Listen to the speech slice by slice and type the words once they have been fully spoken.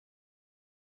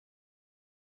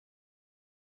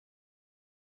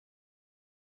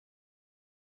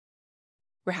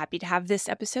We're happy to have this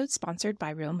episode sponsored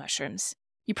by Real Mushrooms.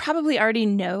 You probably already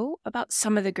know about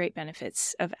some of the great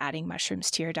benefits of adding mushrooms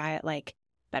to your diet, like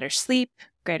better sleep,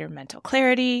 greater mental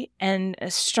clarity, and a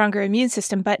stronger immune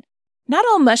system, but not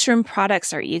all mushroom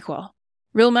products are equal.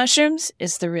 Real Mushrooms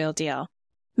is the real deal.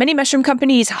 Many mushroom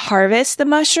companies harvest the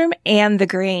mushroom and the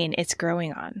grain it's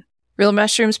growing on. Real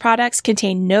Mushrooms products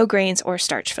contain no grains or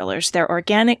starch fillers. They're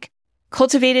organic,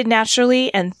 cultivated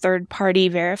naturally, and third-party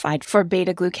verified for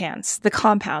beta-glucans, the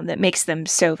compound that makes them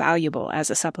so valuable as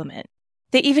a supplement.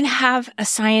 They even have a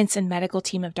science and medical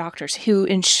team of doctors who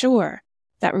ensure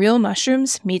that Real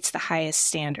Mushrooms meets the highest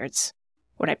standards.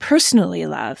 What I personally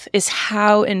love is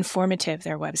how informative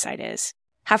their website is.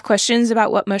 Have questions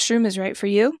about what mushroom is right for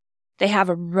you? They have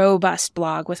a robust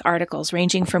blog with articles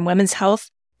ranging from women's health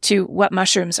to what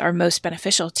mushrooms are most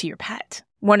beneficial to your pet.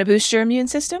 Want to boost your immune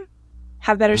system?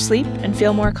 Have better sleep and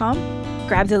feel more calm?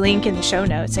 Grab the link in the show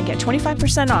notes and get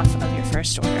 25% off of your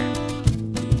first order.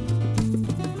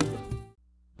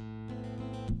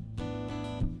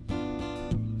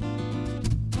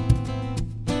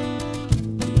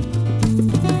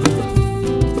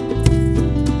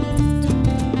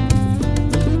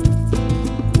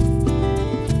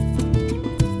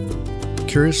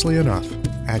 Curiously enough,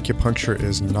 acupuncture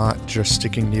is not just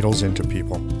sticking needles into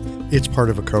people. It's part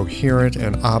of a coherent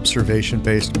and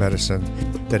observation-based medicine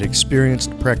that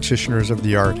experienced practitioners of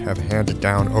the art have handed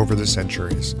down over the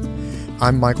centuries.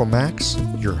 I'm Michael Max,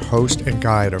 your host and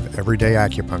guide of Everyday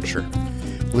Acupuncture.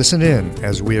 Listen in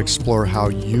as we explore how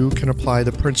you can apply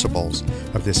the principles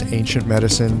of this ancient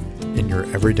medicine in your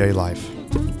everyday life.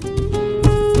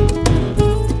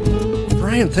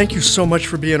 Brian, thank you so much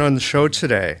for being on the show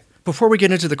today. Before we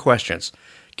get into the questions,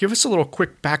 give us a little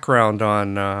quick background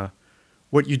on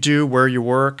what you do, where you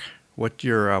work, what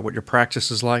your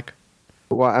practice is like.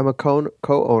 Well, I'm a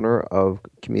co-owner of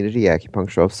Community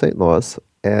Acupuncture of St. Louis,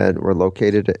 and we're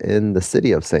located in the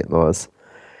city of St. Louis.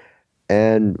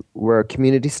 And we're a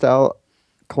community-style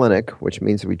clinic, which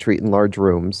means we treat in large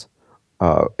rooms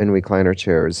in recliner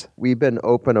chairs. We've been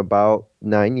open about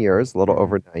 9 years, a little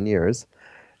over 9 years.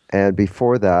 And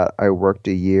before that, I worked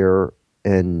a year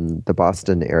in the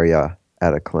Boston area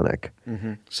at a clinic.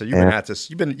 Mm-hmm. So you've been at this.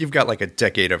 You've got like a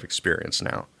decade of experience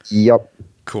now. Yep.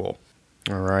 Cool.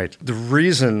 All right. The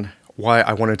reason why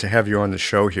I wanted to have you on the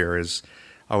show here is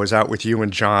I was out with you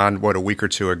and John, a week or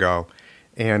two ago,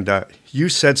 and you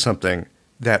said something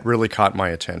that really caught my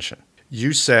attention.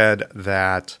 You said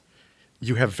that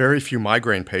you have very few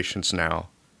migraine patients now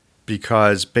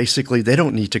because basically they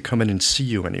don't need to come in and see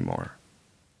you anymore.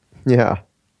 Yeah.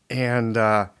 And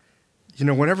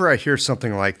whenever I hear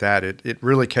something like that, it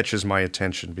really catches my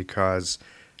attention because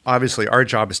obviously our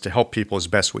job is to help people as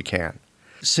best we can.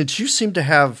 Since you seem to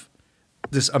have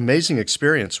this amazing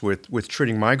experience with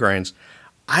treating migraines,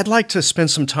 I'd like to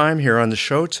spend some time here on the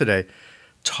show today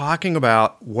talking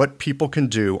about what people can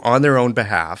do on their own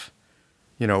behalf,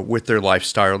 with their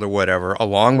lifestyle or whatever,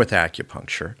 along with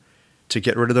acupuncture, to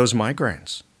get rid of those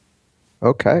migraines.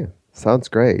 Okay. Sounds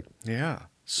great. Yeah.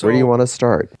 So, where do you want to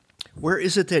start? Where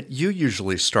is it that you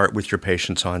usually start with your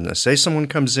patients on this? Say someone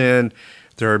comes in,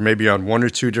 they're maybe on one or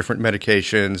two different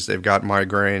medications, they've got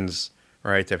migraines,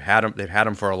 right? They've had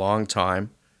them for a long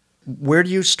time. Where do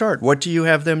you start? What do you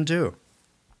have them do?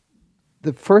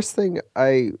 The first thing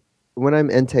when I'm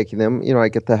intaking them, I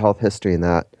get the health history and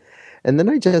that. And then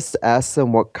I just ask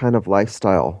them what kind of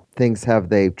lifestyle things have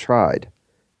they tried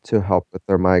to help with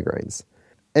their migraines.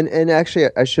 And actually,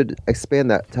 I should expand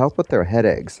that to help with their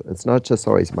headaches. It's not just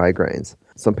always migraines.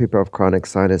 Some people have chronic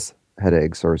sinus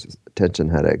headaches or tension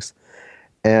headaches.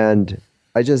 And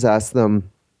I just ask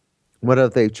them, what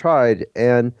have they tried?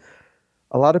 And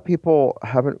a lot of people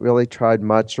haven't really tried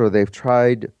much, or they've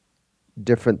tried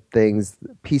different things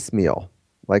piecemeal.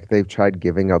 Like they've tried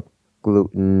giving up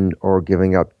gluten or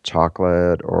giving up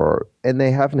chocolate, and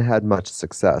they haven't had much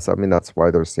success. I mean, that's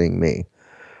why they're seeing me.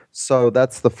 So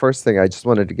that's the first thing. I just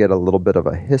wanted to get a little bit of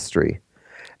a history.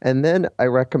 And then I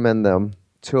recommend them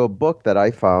to a book that I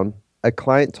found. A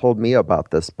client told me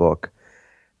about this book,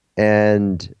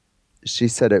 and she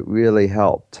said it really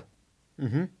helped.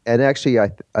 Mm-hmm. And actually, a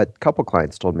couple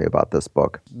clients told me about this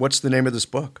book. What's the name of this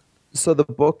book? So the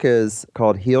book is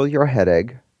called Heal Your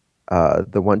Headache,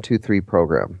 the 1-2-3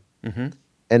 program. Mm-hmm.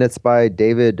 And it's by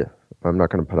David, I'm not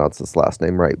going to pronounce this last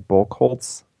name right,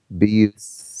 Buchholz,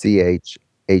 Buchholz.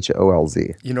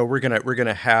 We're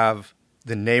gonna have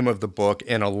the name of the book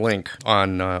and a link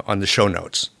on the show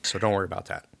notes, so don't worry about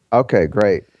that. Okay,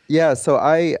 great. Yeah, so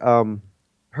I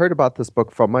heard about this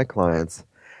book from my clients,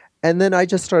 and then I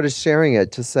just started sharing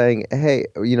it, just saying, hey,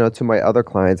 to my other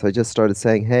clients. I just started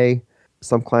saying, hey,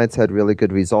 some clients had really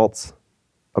good results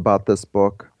about this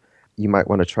book. You might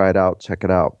want to try it out, check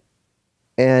it out.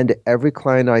 And every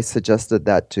client I suggested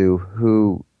that to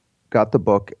who got the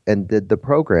book and did the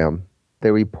program,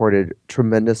 they reported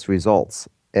tremendous results.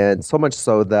 And so much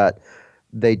so that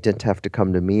they didn't have to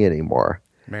come to me anymore.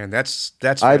 Man, that's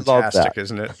I love fantastic, that.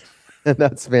 isn't it? And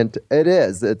that's it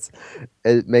is.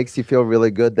 It makes you feel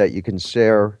really good that you can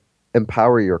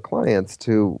empower your clients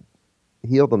to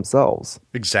heal themselves.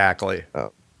 Exactly.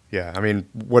 Oh. Yeah. I mean,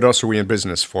 what else are we in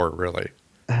business for, really?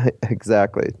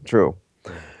 Exactly. True.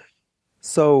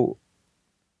 So,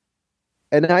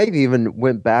 and I even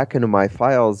went back into my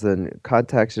files and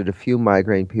contacted a few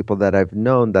migraine people that I've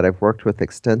known, that I've worked with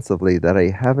extensively, that I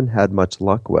haven't had much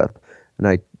luck with. And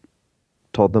I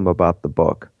told them about the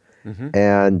book. Mm-hmm.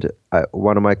 And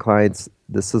one of my clients,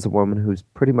 this is a woman who's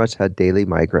pretty much had daily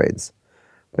migraines,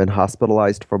 been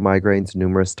hospitalized for migraines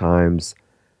numerous times,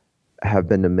 have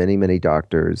been to many, many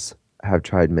doctors, have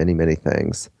tried many, many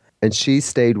things. And she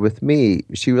stayed with me.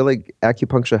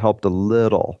 Acupuncture helped a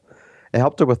little. It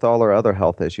helped her with all her other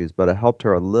health issues, but it helped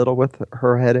her a little with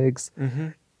her headaches. Mm-hmm.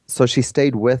 So she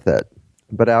stayed with it.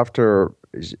 But after,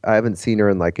 I haven't seen her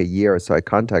in like a year, so I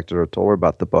contacted her, told her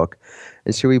about the book.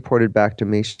 And she reported back to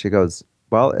me, she goes,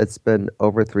 well, it's been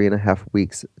over 3.5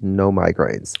 weeks, no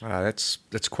migraines.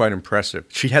 That's quite impressive.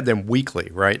 She had them weekly,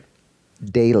 right?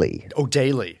 Daily. Oh,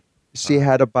 daily. She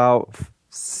had about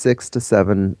 6 to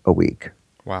 7 a week.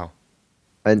 Wow.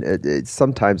 And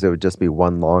sometimes it would just be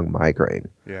one long migraine.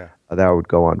 Yeah. That would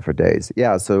go on for days.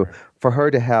 Yeah, so for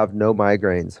her to have no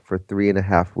migraines for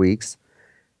 3.5 weeks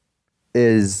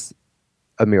is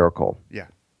a miracle. Yeah.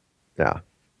 Yeah.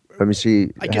 I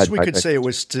mean, I guess we could say it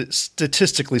was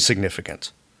statistically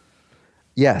significant.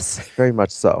 Yes, very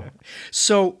much so.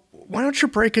 So why don't you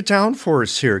break it down for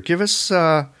us here? Give us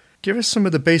some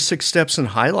of the basic steps and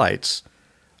highlights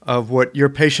of what your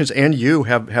patients and you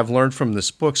have learned from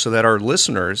this book, so that our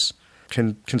listeners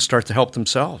can start to help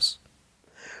themselves.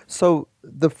 So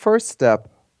the first step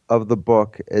of the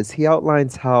book is he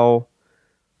outlines how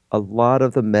a lot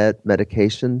of the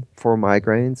medication for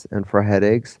migraines and for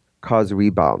headaches cause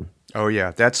rebound. Oh,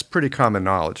 yeah. That's pretty common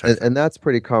knowledge. And that's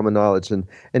pretty common knowledge.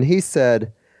 And he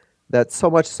said that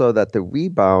so much so that the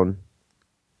rebound,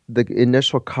 the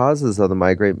initial causes of the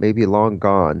migraine may be long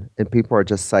gone, and people are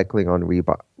just cycling on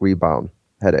rebound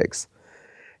headaches.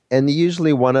 And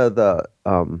usually one of the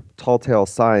telltale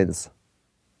signs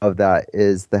of that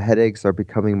is the headaches are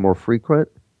becoming more frequent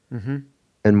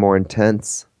and more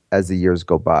intense as the years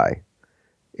go by.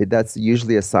 That's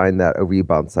usually a sign that a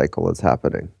rebound cycle is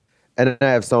happening. And I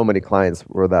have so many clients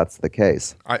where that's the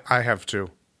case. I have too.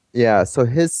 Yeah, so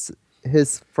his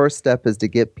first step is to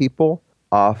get people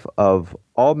off of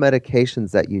all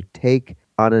medications that you take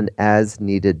on an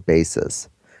as-needed basis.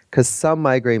 Because some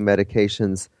migraine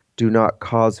medications do not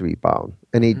cause rebound,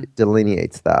 and he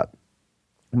delineates that.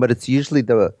 But it's usually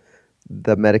the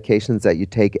medications that you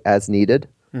take as needed.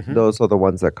 Those are the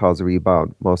ones that cause a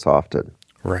rebound most often.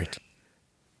 Right.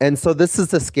 And so this is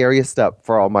the scariest step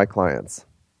for all my clients.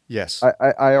 Yes.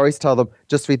 I always tell them,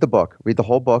 just read the book. Read the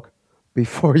whole book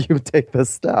before you take this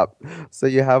step. So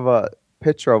you have a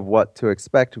picture of what to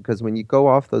expect, because when you go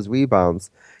off those rebounds,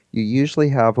 you usually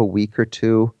have a week or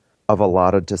two of a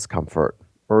lot of discomfort,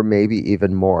 or maybe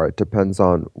even more. It depends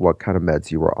on what kind of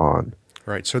meds you were on.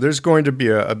 Right. So there's going to be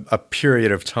a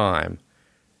period of time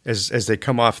as they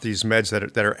come off these meds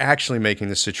that are actually making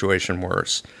the situation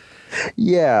worse.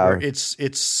 Yeah. Where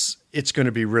it's going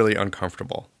to be really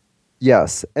uncomfortable.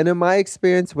 Yes. And in my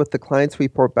experience with the clients who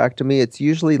report back to me, it's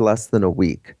usually less than a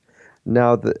week.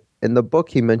 Now, in the book,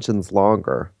 he mentions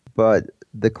longer, but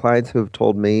the clients who have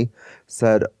told me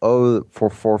said, for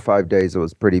 4 or 5 days, it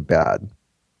was pretty bad.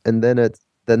 And then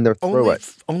they're through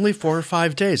it. Only 4 or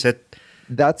 5 days.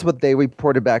 That's what they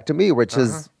reported back to me, which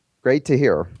is great to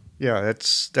hear. Yeah,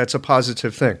 that's a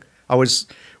positive thing.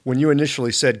 When you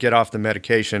initially said get off the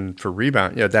medication for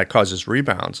rebound, that causes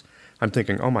rebounds. I'm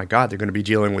thinking, oh my God, they're going to be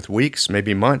dealing with weeks,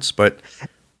 maybe months,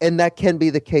 and that can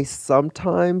be the case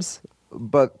sometimes.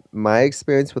 But my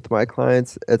experience with my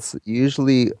clients, it's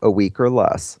usually a week or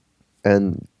less,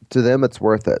 and to them, it's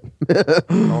worth it.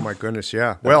 Oh my goodness,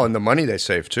 yeah. Well, and the money they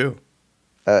save too.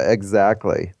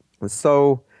 Exactly.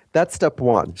 So that's step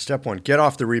one. Step one: get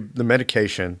off the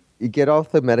medication. You get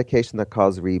off the medication that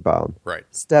causes rebound. Right.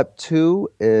 Step two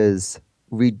is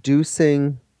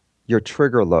reducing your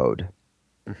trigger load.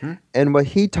 And what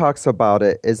he talks about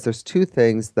is there's two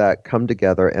things that come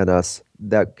together in us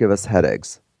that give us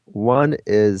headaches. One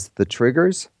is the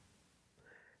triggers,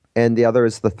 and the other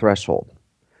is the threshold.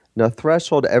 Now,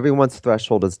 everyone's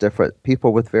threshold is different.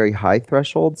 People with very high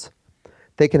thresholds,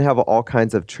 they can have all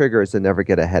kinds of triggers and never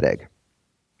get a headache.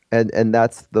 And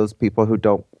that's those people who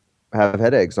don't have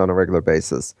headaches on a regular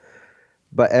basis.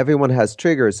 But everyone has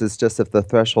triggers. It's just if the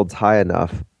threshold's high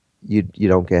enough, you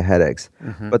don't get headaches.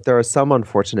 But there are some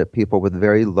unfortunate people with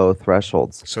very low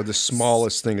thresholds. So the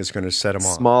smallest thing is going to set them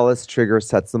off. Smallest trigger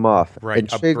sets them off. Right.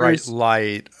 And A bright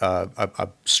light, a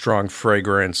strong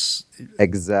fragrance.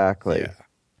 Exactly. Yeah.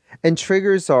 And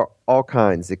triggers are all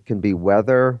kinds. It can be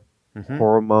weather,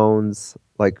 hormones,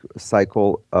 like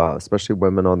cycle, especially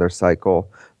women on their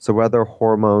cycle. So weather,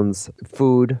 hormones,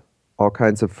 food, all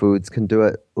kinds of foods can do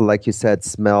it. Like you said,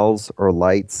 smells or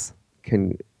lights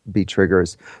can be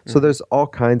triggers. So there's all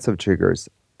kinds of triggers.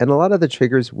 And a lot of the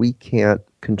triggers we can't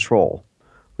control.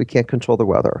 We can't control the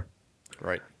weather.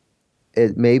 Right.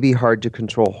 It may be hard to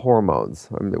control hormones.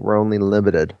 I mean, we're only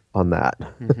limited on that.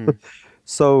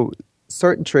 So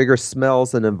certain triggers,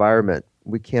 smells, and environment,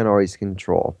 we can't always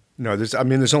control. No,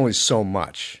 there's only so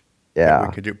much Yeah. that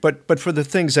we can do. But for the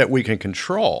things that we can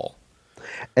control.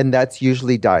 And that's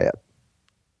usually diet.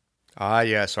 Ah,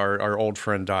 yes, our old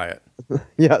friend diet.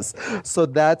 Yes. So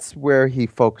that's where he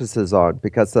focuses on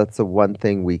because that's the one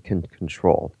thing we can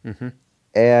control.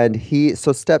 And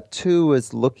so step 2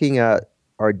 is looking at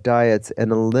our diets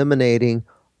and eliminating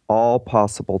all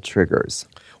possible triggers.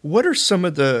 What are some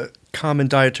of the common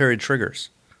dietary triggers?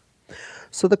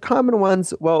 So the common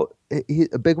ones, well,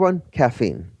 a big one,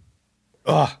 caffeine.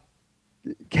 Ugh.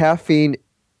 Caffeine,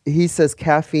 he says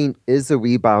caffeine is a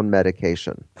rebound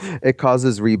medication. It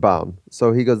causes rebound.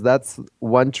 So he goes, that's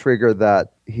one trigger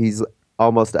that he's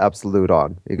almost absolute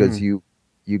on. He goes, you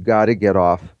got to get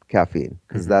off caffeine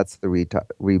because that's the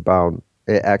rebound.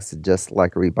 It acts just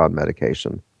like a rebound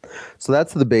medication. So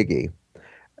that's the biggie.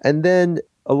 And then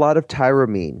a lot of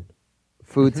tyramine,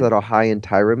 foods that are high in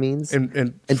tyramines.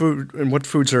 And what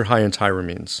foods are high in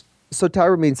tyramines? So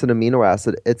tyramine's an amino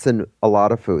acid. It's in a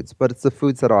lot of foods, but it's the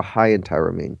foods that are high in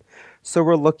tyramine. So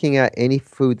we're looking at any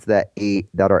foods that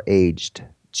are aged.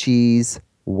 Cheese,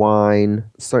 wine,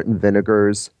 certain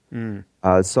vinegars.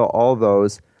 So all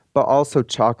those, but also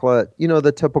chocolate,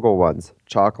 the typical ones.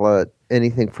 Chocolate,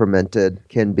 anything fermented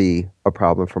can be a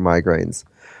problem for migraines.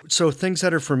 So things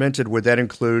that are fermented, would that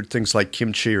include things like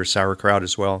kimchi or sauerkraut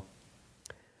as well?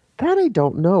 That I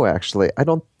don't know, actually. I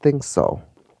don't think so.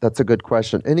 That's a good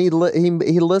question. And he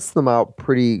lists them out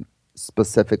pretty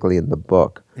specifically in the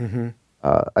book.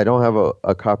 I don't have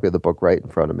a copy of the book right in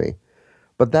front of me.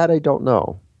 But that I don't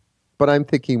know. But I'm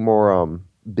thinking more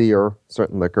beer,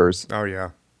 certain liquors. Oh, yeah.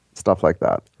 Stuff like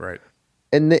that. Right.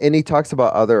 And he talks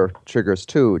about other triggers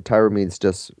too. Tyramine's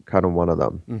just kind of one of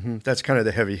them. That's kind of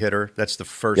the heavy hitter. That's the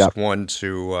first one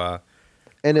to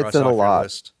and it's in a lot.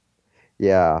 List.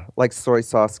 Yeah, like soy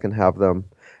sauce can have them.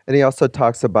 And he also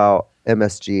talks about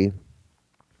MSG.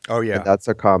 Oh, yeah. And that's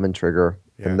a common trigger.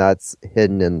 Yeah. And that's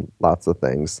hidden in lots of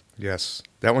things. Yes.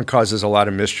 That one causes a lot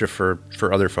of mischief for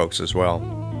other folks as well.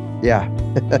 Yeah.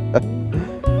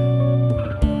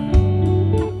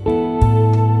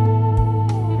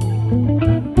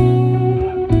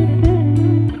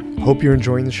 Hope you're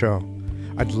enjoying the show.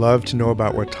 I'd love to know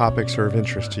about what topics are of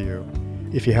interest to you.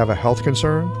 If you have a health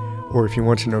concern, or if you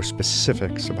want to know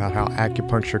specifics about how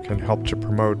acupuncture can help to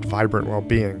promote vibrant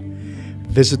well-being,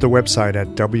 visit the website at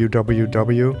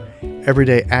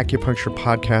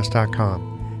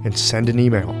www.everydayacupuncturepodcast.com and send an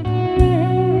email.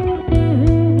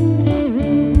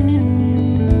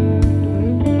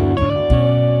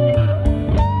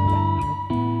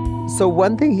 So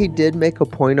one thing he did make a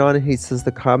point on, and he says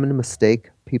the common mistake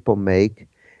people make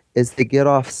is they get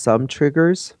off some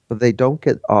triggers, but they don't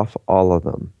get off all of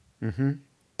them.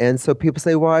 And so people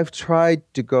say, well, I've tried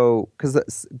to go,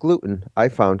 because gluten, I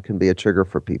found, can be a trigger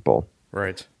for people.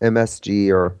 Right.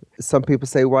 MSG, or some people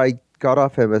say, well, I got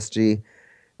off MSG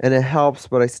and it helps,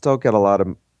 but I still get a lot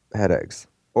of headaches.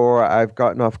 Or I've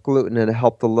gotten off gluten and it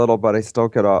helped a little, but I still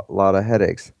get a lot of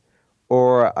headaches.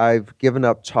 Or I've given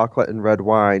up chocolate and red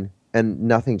wine and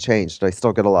nothing changed. I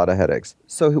still get a lot of headaches.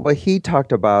 So what he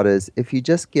talked about is if you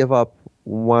just give up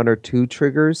 1 or 2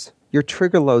 triggers, your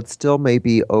trigger load still may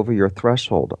be over your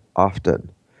threshold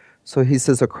often. So he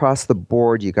says across the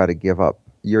board, you got to give up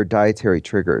your dietary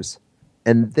triggers.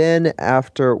 And then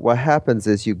after, what happens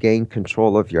is you gain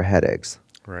control of your headaches.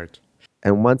 Right.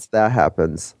 And once that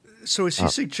happens... So is he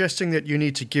suggesting that you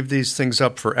need to give these things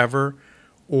up forever?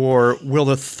 Or will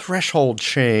the threshold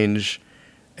change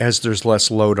as there's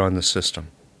less load on the system?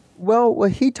 Well,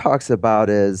 what he talks about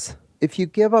is if you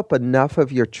give up enough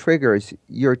of your triggers,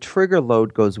 your trigger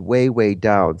load goes way, way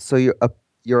down. So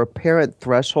your apparent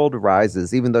threshold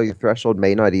rises, even though your threshold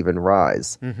may not even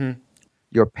rise.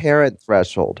 Your parent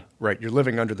threshold. Right. You're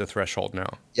living under the threshold now.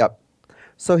 Yep.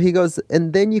 So he goes,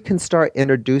 and then you can start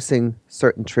introducing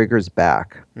certain triggers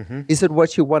back. He said,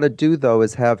 what you want to do, though,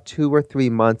 is have 2 or 3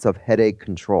 months of headache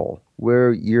control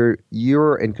where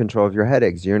you're in control of your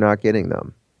headaches. You're not getting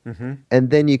them. And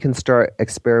then you can start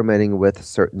experimenting with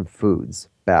certain foods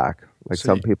back. Like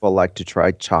some people like to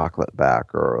try chocolate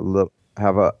back or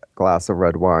have a glass of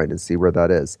red wine and see where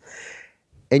that is.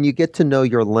 And you get to know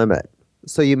your limit.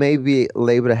 So you may be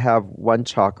able to have one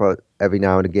chocolate every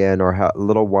now and again or a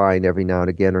little wine every now and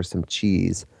again or some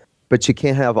cheese, but you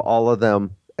can't have all of them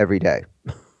every day.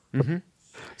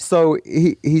 So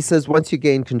he says once you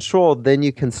gain control, then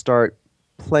you can start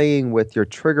playing with your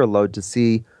trigger load to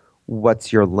see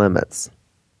what's your limits.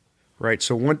 Right.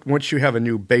 So once you have a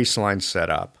new baseline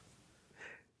set up.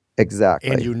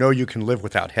 Exactly. And you know you can live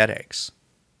without headaches.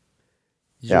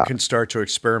 You can start to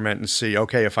experiment and see,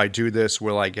 okay, if I do this,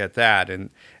 will I get that?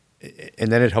 And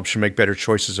then it helps you make better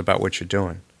choices about what you're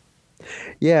doing.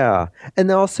 Yeah. And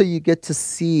also you get to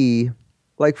see,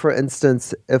 like, for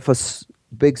instance, if a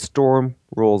big storm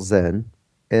rolls in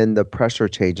and the pressure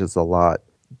changes a lot,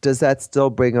 does that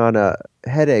still bring on a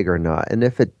headache or not? And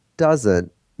if it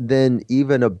doesn't, then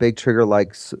even a big trigger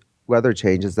like weather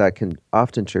changes that can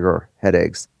often trigger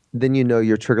headaches, then you know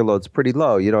your trigger load's pretty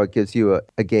low. You know, it gives you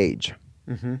a gauge.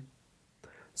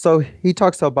 So he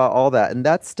talks about all that, and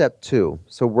that's step 2.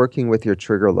 So working with your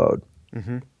trigger load.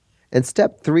 And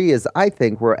step 3 is, I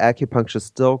think, where acupuncture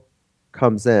still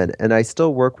comes in, and I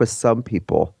still work with some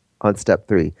people on step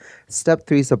 3. Step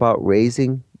 3 is about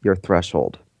raising your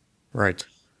threshold. Right.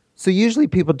 So usually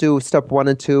people do step 1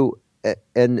 and 2,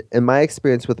 and in my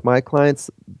experience with my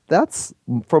clients, that's,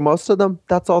 for most of them,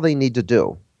 that's all they need to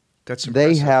do. That's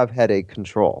impressive. They have headache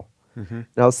control.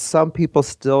 Now, some people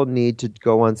still need to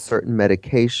go on certain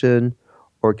medication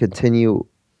or continue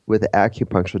with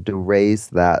acupuncture to raise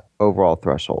that overall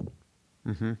threshold.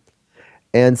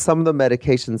 And some of the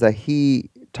medications that he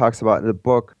talks about in the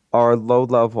book are low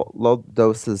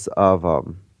doses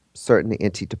of certain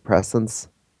antidepressants,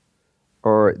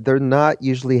 or they're not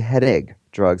usually headache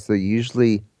drugs. They're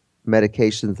usually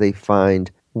medications they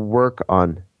find work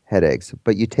on headaches,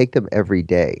 but you take them every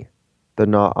day. They're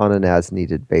not on an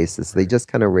as-needed basis. They just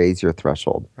kind of raise your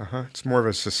threshold. It's more of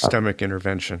a systemic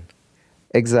intervention.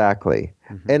 Exactly.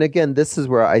 And again, this is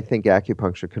where I think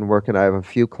acupuncture can work. And I have a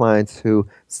few clients who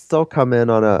still come in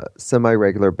on a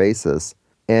semi-regular basis.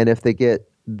 And if they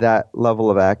get that level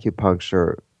of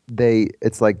acupuncture,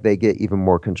 it's like they get even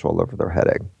more control over their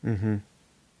headache.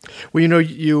 Well, you know,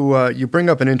 you bring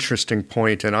up an interesting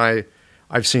point, and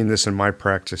I've seen this in my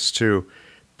practice too.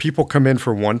 People come in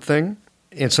for one thing,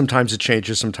 and sometimes it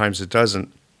changes, sometimes it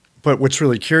doesn't. But what's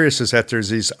really curious is that there's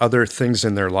these other things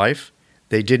in their life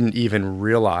they didn't even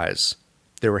realize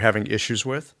they were having issues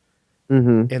with,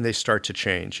 and they start to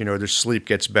change. You know, their sleep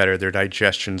gets better, their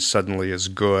digestion suddenly is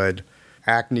good.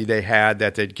 Acne they had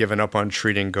that they'd given up on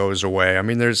treating goes away. I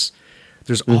mean, there's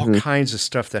all kinds of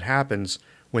stuff that happens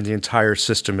when the entire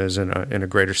system is in a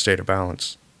greater state of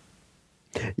balance.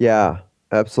 Yeah,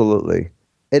 absolutely.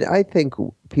 And I think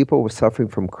people suffering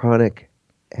from chronic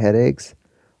headaches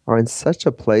are in such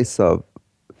a place of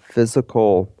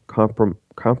physical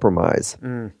compromise.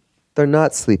 They're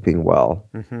not sleeping well.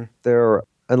 And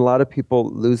a lot of people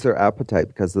lose their appetite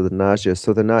because of the nausea,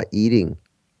 so they're not eating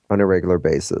on a regular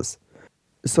basis.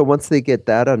 So once they get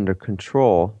that under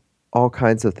control, all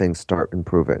kinds of things start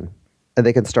improving. And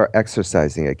they can start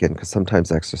exercising again, because sometimes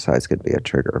exercise can be a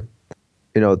trigger.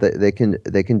 You know, they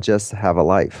can just have a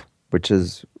life, which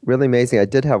is really amazing. I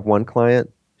did have one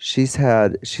client. She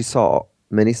saw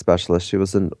many specialists. She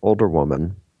was an older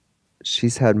woman.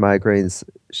 She's had migraines,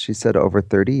 she said, over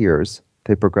 30 years.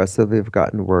 They progressively have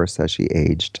gotten worse as she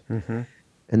aged.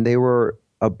 And they were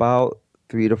about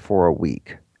 3 to 4 a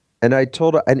week. And I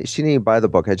told her, and she didn't even buy the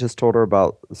book. I just told her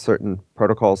about certain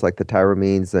protocols like the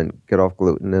tyramines and get off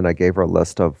gluten. And I gave her a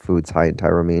list of foods high in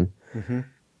tyramine.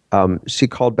 She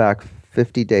called back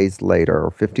 50 days later, or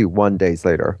 51 days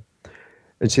later.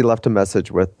 And she left a message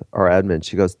with our admin.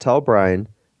 She goes, "Tell Brian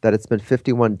that it's been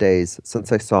 51 days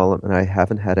since I saw him and I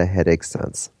haven't had a headache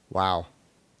since." Wow.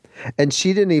 And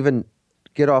she didn't even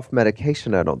get off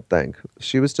medication, I don't think.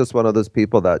 She was just one of those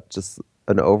people that just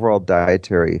an overall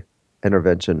dietary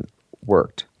intervention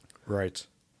worked. Right.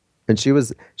 And she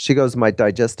goes, "My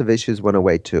digestive issues went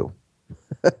away too."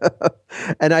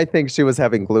 And I think she was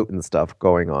having gluten stuff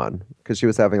going on because she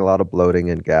was having a lot of bloating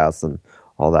and gas and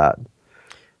all that.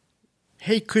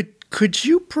 Hey, could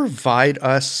you provide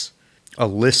us a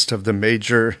list of the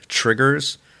major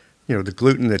triggers? You know, the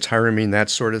gluten, the tyramine, that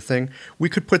sort of thing. We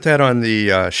could put that on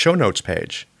the show notes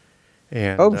page.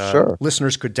 And sure.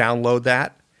 Listeners could download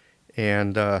that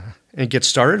and get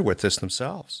started with this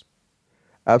themselves.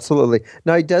 Absolutely.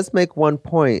 Now, he does make one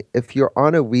point. If you're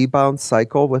on a rebound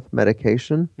cycle with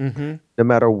medication, no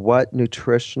matter what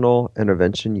nutritional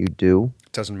intervention you do,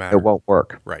 It doesn't matter. it won't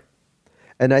work. Right.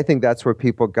 And I think that's where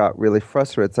people got really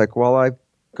frustrated. It's like, well,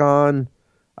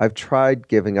 I've tried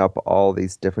giving up all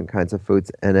these different kinds of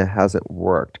foods, and it hasn't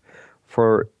worked.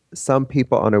 For some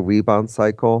people on a rebound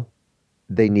cycle,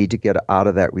 they need to get out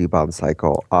of that rebound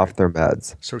cycle, off their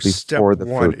meds. So step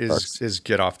one is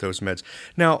get off those meds.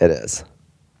 Now, it is.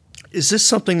 Is this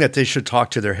something that they should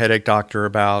talk to their headache doctor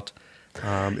about?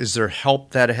 Is there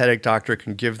help that a headache doctor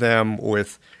can give them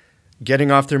with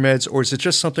getting off their meds, or is it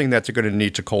just something that they're going to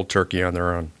need to cold turkey on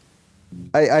their own?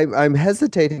 I'm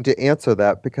hesitating to answer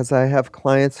that because I have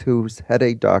clients whose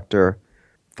headache doctor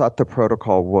thought the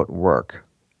protocol wouldn't work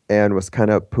and was kind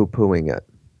of poo-pooing it.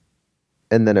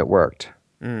 And then it worked.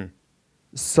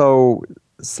 So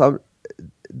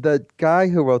the guy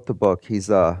who wrote the book, he's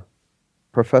a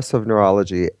professor of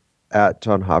neurology at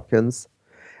Johns Hopkins,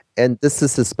 and this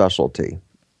is his specialty.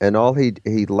 And all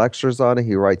he lectures on, and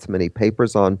he writes many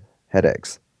papers on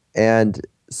headaches. And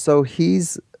so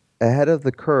he's ahead of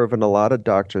the curve, and a lot of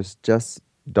doctors just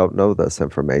don't know this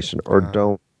information or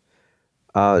don't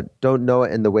know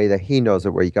it in the way that he knows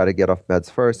it, where you got to get off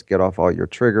meds first, get off all your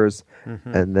triggers,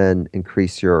 and then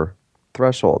increase your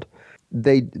threshold.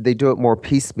 They do it more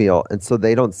piecemeal, and so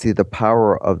they don't see the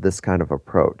power of this kind of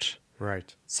approach.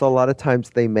 Right. So a lot of times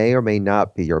they may or may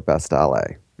not be your best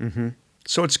ally.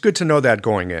 So it's good to know that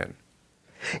going in.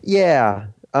 Yeah.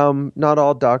 Not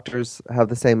all doctors have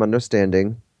the same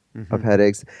understanding of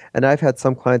headaches. And I've had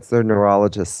some clients, their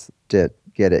neurologists didn't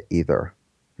get it either.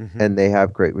 And they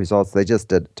have great results. They just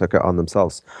took it on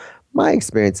themselves. My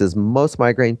experience is most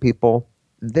migraine people,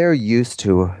 they're used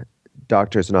to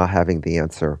doctors not having the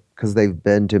answer because they've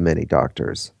been to many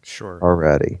doctors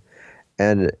already.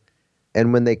 And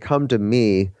when they come to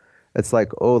me, it's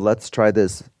like, oh, let's try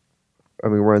this. I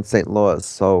mean, we're in St. Louis,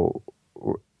 so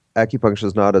acupuncture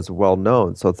is not as well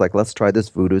known. So it's like, let's try this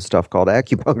voodoo stuff called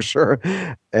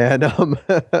acupuncture. And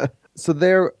so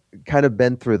they're kind of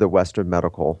been through the Western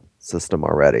medical system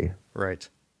already. Right.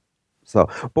 So,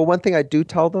 but one thing I do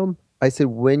tell them, I said,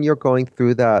 when you're going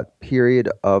through that period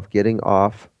of getting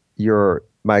off your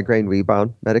migraine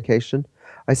rebound medication,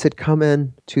 I said, come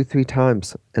in 2-3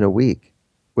 times in a week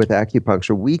with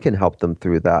acupuncture. We can help them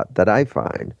through that I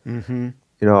find.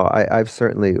 You know, I've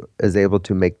certainly is able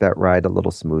to make that ride a little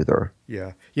smoother.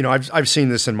 Yeah. You know, I've seen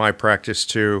this in my practice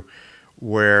too,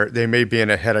 where they may be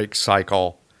in a headache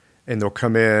cycle and they'll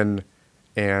come in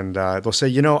and they'll say,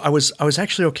 you know, I was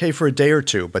actually okay for a day or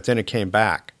two, but then it came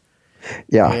back.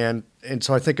 Yeah. And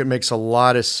so I think it makes a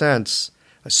lot of sense,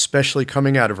 especially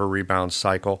coming out of a rebound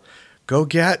cycle. Go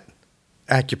get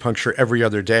acupuncture every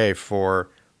other day for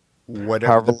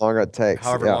however long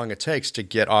it takes to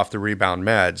get off the rebound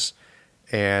meds.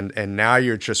 And now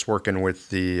you're just working with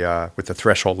the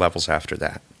threshold levels after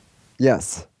that.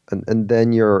 Yes. And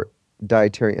then your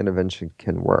dietary intervention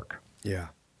can work. Yeah.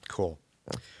 Cool.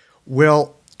 Yeah.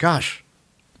 Well, gosh,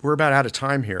 we're about out of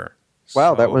time here.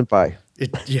 Wow, that went by.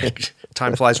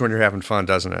 Time flies when you're having fun,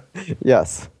 doesn't it?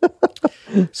 Yes.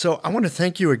 So I want to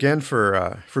thank you again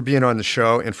for being on the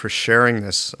show and for sharing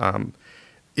this.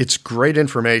 It's great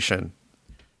information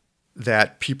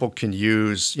that people can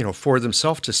use, you know, for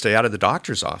themselves to stay out of the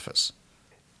doctor's office.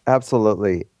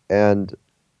 Absolutely. And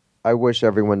I wish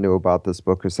everyone knew about this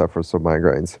book who suffers from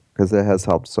migraines, because it has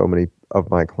helped so many of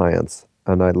my clients.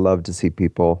 And I'd love to see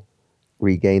people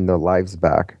regain their lives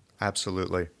back.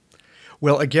 Absolutely.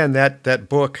 Well, again, that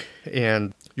book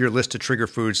and your list of trigger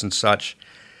foods and such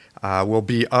will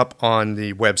be up on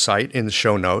the website in the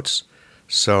show notes.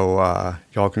 So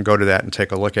y'all can go to that and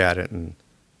take a look at it and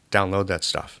download that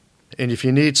stuff. And if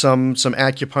you need some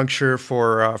acupuncture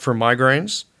for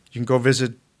migraines, you can go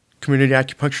visit Community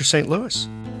Acupuncture St. Louis.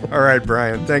 All right,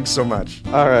 Brian, thanks so much.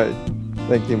 All right.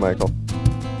 Thank you, Michael.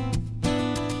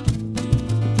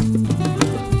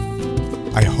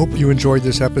 I hope you enjoyed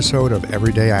this episode of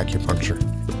Everyday Acupuncture.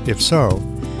 If so,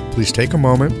 please take a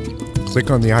moment,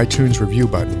 click on the iTunes review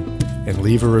button, and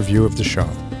leave a review of the show.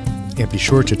 And be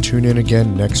sure to tune in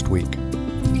again next week.